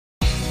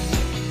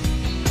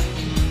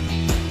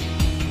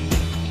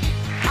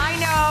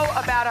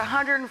about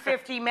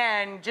 150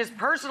 men, just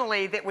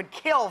personally, that would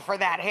kill for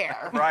that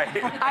hair. Right.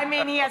 I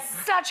mean, he has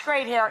such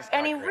great hair,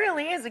 and he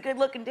really is a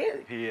good-looking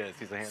dude. He is.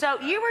 He's a handsome So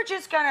guy. you were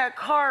just gonna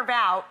carve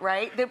out,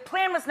 right? The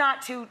plan was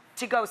not to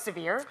go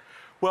severe.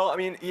 Well, I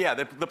mean, yeah,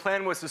 the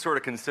plan was to sort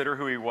of consider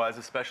who he was,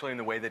 especially in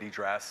the way that he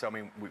dressed. So, I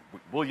mean,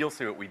 well, you'll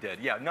see what we did.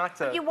 Yeah, not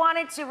to... You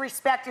wanted to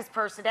respect his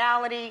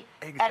personality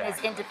and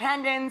his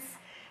independence,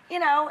 you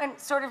know, and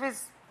sort of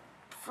his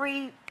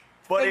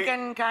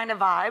free-thinking kind of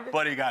vibe.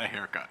 But he got a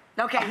haircut.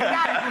 Okay, he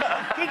got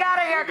it. He got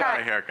a haircut. He got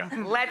a haircut.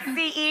 Let's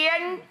see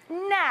Ian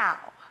now.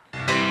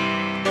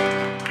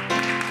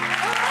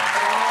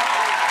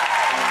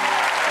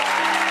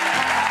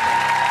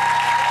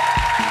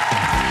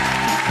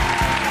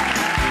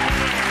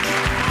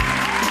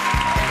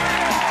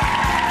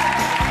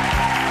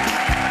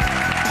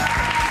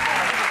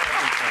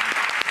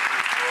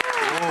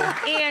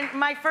 Ian,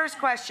 my first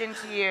question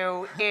to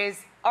you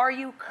is, are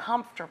you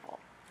comfortable?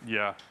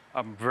 Yeah,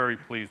 I'm very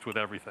pleased with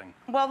everything.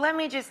 Well, let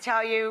me just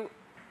tell you,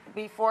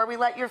 before we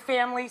let your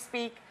family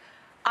speak,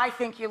 I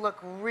think you look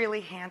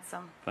really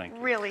handsome. Thank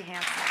you. Really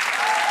handsome.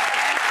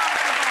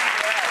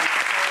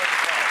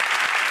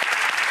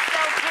 So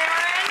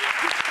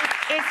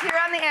Karen is here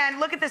on the end.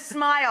 Look at the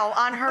smile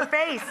on her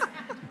face.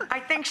 I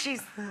think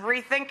she's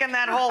rethinking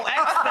that whole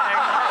X thing.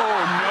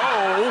 Oh,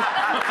 no.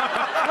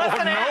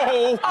 Listen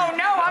no. Oh,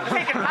 no, I'm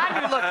taking my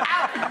new look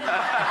out.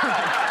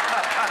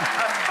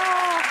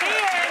 Oh,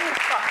 Ian.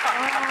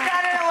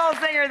 Got in a little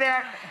zinger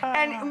there.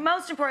 And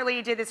most importantly,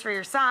 you did this for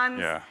your sons.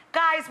 Yeah.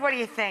 Guys, what do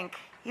you think?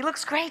 He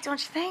looks great, don't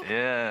you think?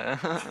 Yeah.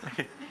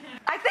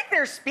 I think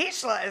they're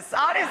speechless,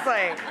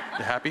 honestly.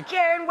 You happy?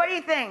 Karen, what do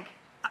you think?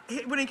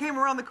 When he came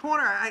around the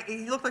corner,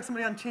 he looked like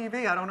somebody on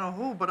TV. I don't know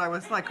who, but I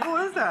was like, who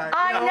is that?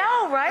 I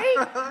know,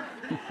 right?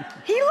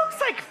 He looks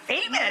like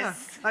famous.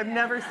 Yeah. I've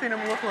never seen him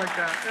look like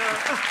that.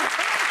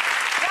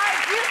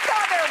 Guys, you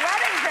saw their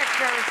wedding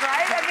pictures,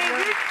 right? I mean,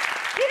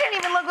 you didn't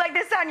even look like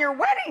this on your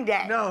wedding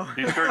day. No.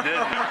 He sure did.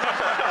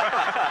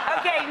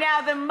 Okay,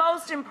 now the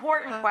most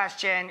important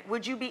question,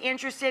 would you be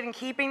interested in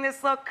keeping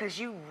this look? Because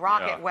you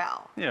rock it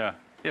well. Yeah,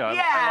 yeah.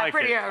 Yeah, I like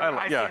pretty it.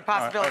 I see the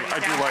possibilities I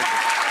do now. like it.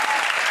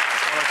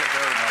 I like it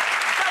very much.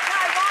 So,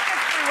 Kai, walk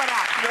us through what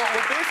happened. Well,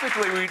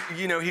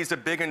 basically, he's a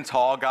big and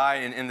tall guy,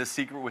 and the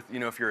secret with,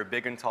 if you're a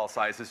big and tall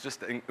size is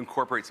just to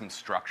incorporate some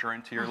structure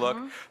into your look.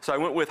 So I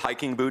went with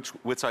hiking boots,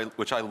 which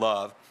I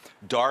love,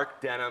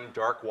 dark denim,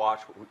 dark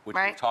wash, which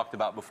we talked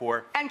about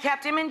before. And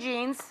kept him in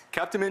jeans.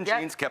 Kept him in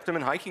jeans, kept him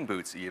in hiking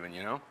boots even,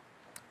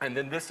 And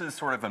then this is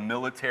sort of a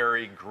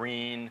military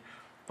green,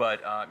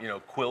 but,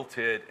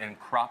 quilted and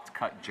cropped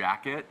cut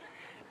jacket.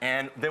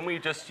 And then we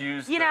just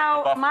used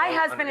my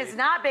husband is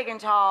not big and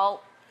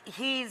tall.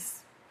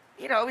 He's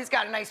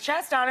got a nice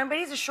chest on him, but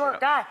he's a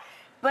short guy.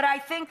 But I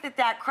think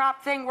that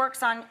crop thing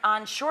works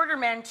on shorter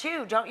men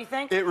too, don't you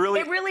think? It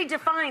really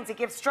defines, it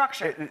gives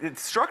structure.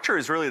 Structure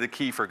is really the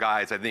key for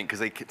guys, I think, because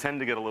they tend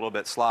to get a little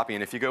bit sloppy.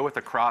 And if you go with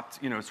a cropped,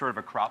 sort of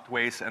a cropped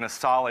waist and a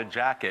solid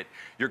jacket,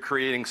 you're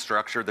creating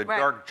structure. The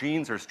dark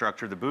jeans are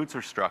structure, the boots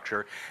are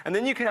structure. And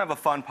then you can have a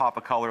fun pop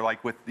of color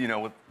like with the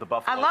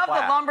buffalo I love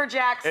plaid. the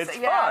lumberjacks. It's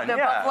fun, the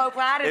buffalo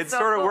plaid is so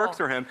sort of cool. works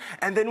for him.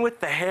 And then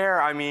with the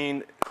hair, I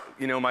mean,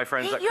 my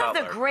friends at You have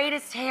Cutler. the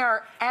greatest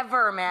hair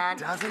ever, man.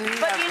 Doesn't he?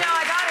 But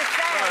I gotta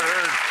say,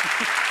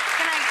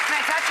 can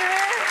I touch your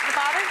hair?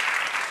 Father?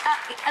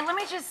 And let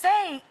me just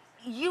say,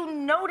 you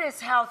notice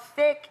how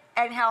thick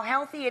and how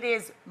healthy it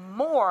is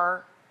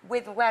more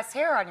with less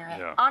hair on your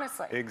head. Yeah.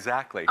 Honestly.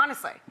 Exactly.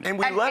 Honestly. And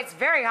it's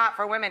very hot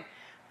for women.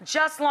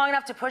 Just long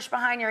enough to push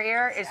behind your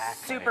ear is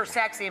super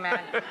sexy, man.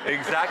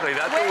 Exactly.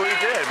 That's what we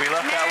did. We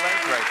left that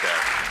length right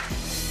there.